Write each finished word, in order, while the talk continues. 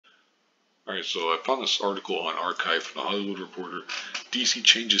Alright, so I found this article on Archive from the Hollywood Reporter. DC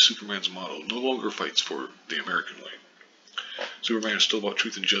changes Superman's motto, no longer fights for the American way. Superman is still about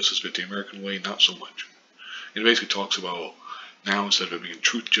truth and justice, but the American way, not so much. It basically talks about now, instead of it being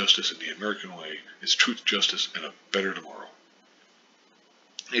truth, justice, and the American way, it's truth, justice, and a better tomorrow.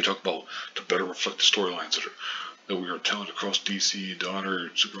 They talk about to better reflect the storylines that we are telling across DC to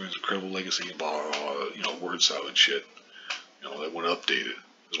honor Superman's incredible legacy and blah, blah, blah, word salad shit. They want to update it.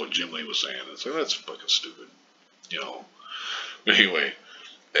 Is what Jim Lee was saying. It's like, that's fucking stupid. But anyway,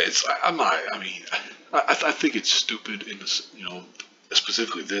 I think it's stupid in this,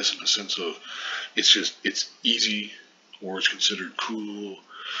 specifically this in the sense of it's easy or it's considered cool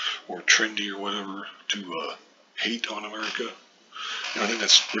or trendy or whatever to hate on America. And I think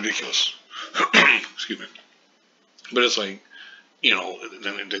that's ridiculous. Excuse me. But it's like,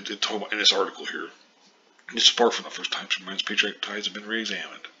 then they talk about in this article here, this is far from the first time Superman's patriotic ties have been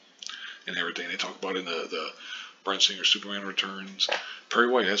re-examined and everything. They talk about in the Bryan Singer Superman Returns. Perry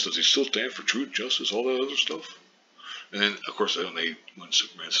White asks, does he still stand for truth, justice, all that other stuff? And then, of course, when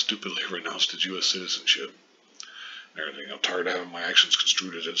Superman stupidly renounced his U.S. citizenship and everything, I'm tired of having my actions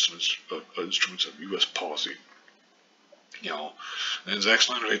construed as instruments of U.S. policy. And Zack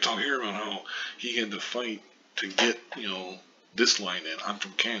Snyder, they talk here about how he had to fight to get, this line in. I'm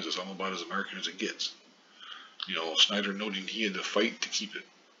from Kansas. I'm about as American as it gets. Snyder noting he had to fight to keep it.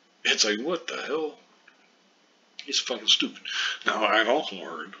 It's like, what the hell? It's fucking stupid. Now, I've also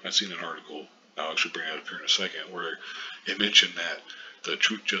heard, I've seen an article, I'll actually bring it up here in a second, where it mentioned that the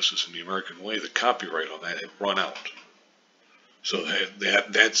truth, justice, and the American way, the copyright on that had run out. So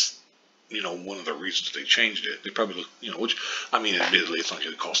that's, one of the reasons they changed it. They probably look, which, admittedly, it's not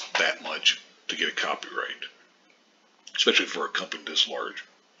going to cost that much to get a copyright. Especially for a company this large,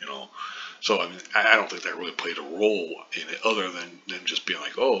 So, I don't think that really played a role in it other than just being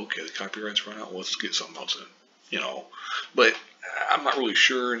like, oh, okay, the copyright's run out, well, let's get something else in, But I'm not really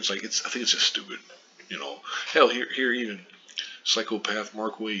sure. It's like, I think it's just stupid, Hell, here even psychopath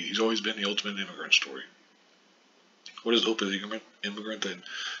Mark Wade, he's always been the ultimate immigrant story. What is the hope of the immigrant than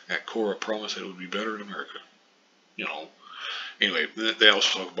at core a promise that it would be better in America? Anyway, they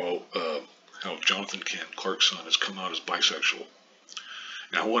also talk about how Jonathan Kent, Clark's son, has come out as bisexual.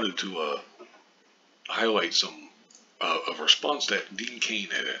 And I wanted to highlight some of a response that Dean Cain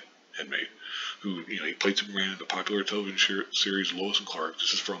had made, who, he played Superman in the popular television series Lois and Clark.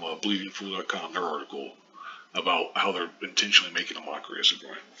 This is from BleedingFool.com, their article about how they're intentionally making a mockery of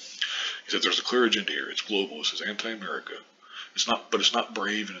Superman. He said, there's a clear agenda here. It's global. It's anti-America. It's not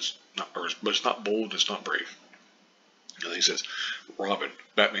brave, and but it's not bold, and it's not brave. And he says, Robin,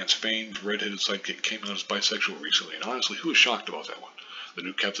 Batman's famed red-headed sidekick, came out as bisexual recently, and honestly, who was shocked about that one? The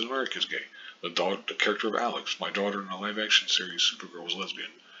new Captain America is gay. The character of Alex, my daughter in the live-action series Supergirl, was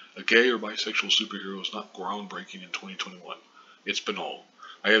lesbian. A gay or bisexual superhero is not groundbreaking in 2021. It's banal.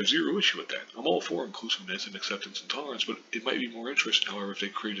 I have zero issue with that. I'm all for inclusiveness and acceptance and tolerance, but it might be more interesting, however, if they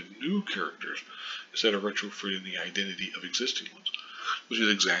created new characters instead of retrofitting the identity of existing ones, which is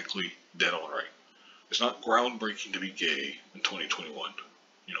exactly dead on right. It's not groundbreaking to be gay in 2021.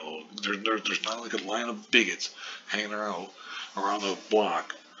 There's not like a line of bigots hanging around the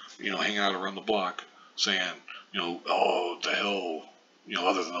block, saying, oh, the hell,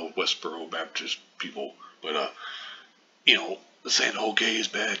 other than the Westboro Baptist people, but, saying, oh, gay is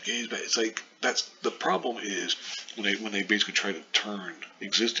bad. It's like, that's, the problem is when they basically try to turn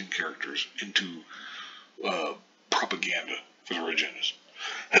existing characters into, propaganda for their agendas.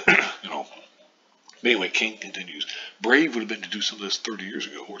 But anyway, Cain continues, brave would have been to do some of this 30 years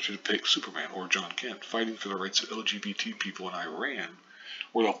ago, or to pick Superman or John Kent fighting for the rights of LGBT people in Iran,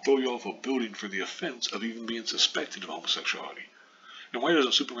 or they'll throw you off a building for the offense of even being suspected of homosexuality. And why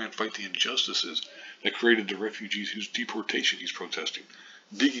doesn't Superman fight the injustices that created the refugees whose deportation he's protesting,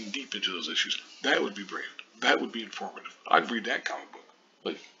 digging deep into those issues? That would be brave. That would be informative. I'd read that comic book.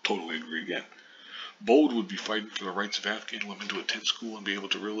 Like, totally agree again. Bold would be fighting for the rights of Afghan women to attend school and be able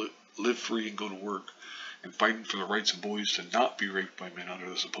to live free and go to work, and fighting for the rights of boys to not be raped by men under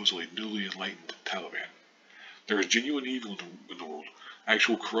the supposedly newly enlightened Taliban. There is genuine evil in the world,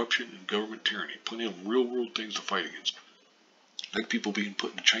 actual corruption and government tyranny, plenty of real-world things to fight against. Like people being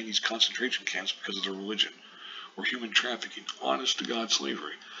put in Chinese concentration camps because of their religion, or human trafficking, honest-to-God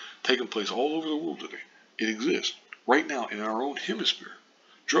slavery, taking place all over the world today. It exists, right now in our own hemisphere.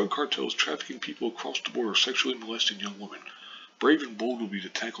 Drug cartels trafficking people across the border, sexually molesting young women. Brave and bold would be to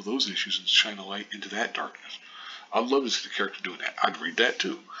tackle those issues and shine a light into that darkness. I'd love to see the character doing that. I'd read that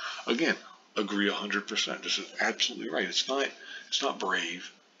too. Again, agree 100%. This is absolutely right. It's not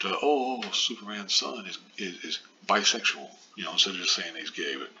brave to, Superman's son is bisexual, instead of just saying he's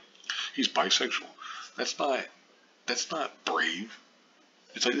gay. But he's bisexual. That's not brave.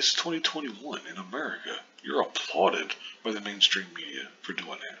 It's like, this is 2021 in America. You're applauded by the mainstream media for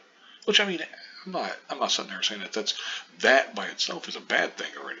doing that. Which, I mean, I'm not sitting there saying that by itself is a bad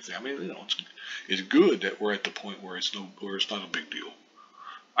thing or anything. I mean, it's good that we're at the point where it's not a big deal.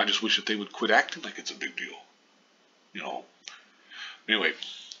 I just wish that they would quit acting like it's a big deal. You know. Anyway,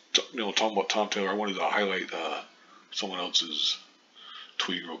 talking about Tom Taylor, I wanted to highlight someone else's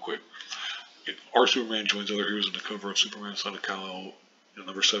tweet real quick. Our Superman joins other heroes in the cover of Superman Son of Kal-El,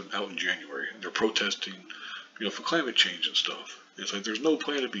 number 7, out in January. And they're protesting, for climate change and stuff. And it's like, there's no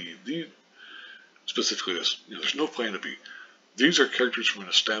plan to be. Specifically this, there's no plan to be. These are characters from an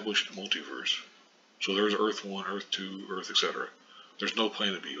established multiverse. So there's Earth 1, Earth 2, Earth, etc. There's no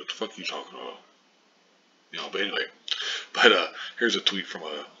plan to be. What the fuck are you talking about? But anyway. But here's a tweet from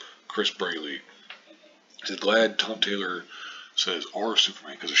Chris Braley. He said, glad Tom Taylor says our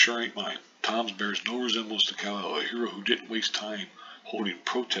Superman, because it sure ain't mine. Tom's bears no resemblance to Kal-El, a hero who didn't waste time holding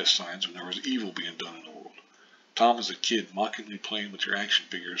protest signs when there was evil being done in the world. Tom is a kid mockingly playing with your action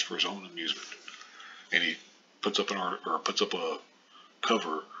figures for his own amusement. And he puts up a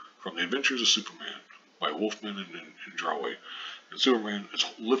cover from The Adventures of Superman by Wolfman and Drawway. And Superman is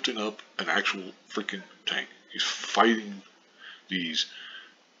lifting up an actual freaking tank. He's fighting these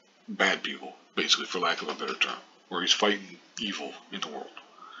bad people, basically, for lack of a better term, where he's fighting evil in the world.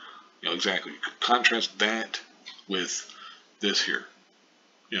 Exactly. Contrast that with this here.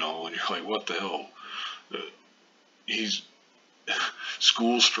 And you're like, what the hell? He's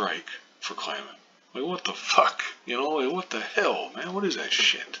school strike for climate. Like, what the fuck? Like, what the hell, man? What is that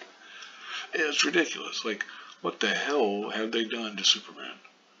shit? It's ridiculous. Like, what the hell have they done to Superman?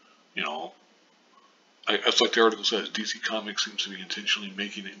 It's like the article says, DC Comics seems to be intentionally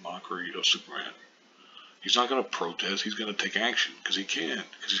making a mockery of Superman. He's not going to protest. He's going to take action because he can.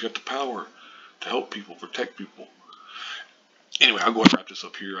 Because he's got the power to help people, protect people. Anyway, I'll go ahead and wrap this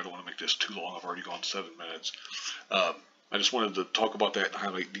up here. I don't want to make this too long. I've already gone 7 minutes. I just wanted to talk about that and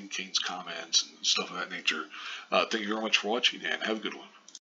highlight Dean Cain's comments and stuff of that nature. Thank you very much for watching, and have a good one.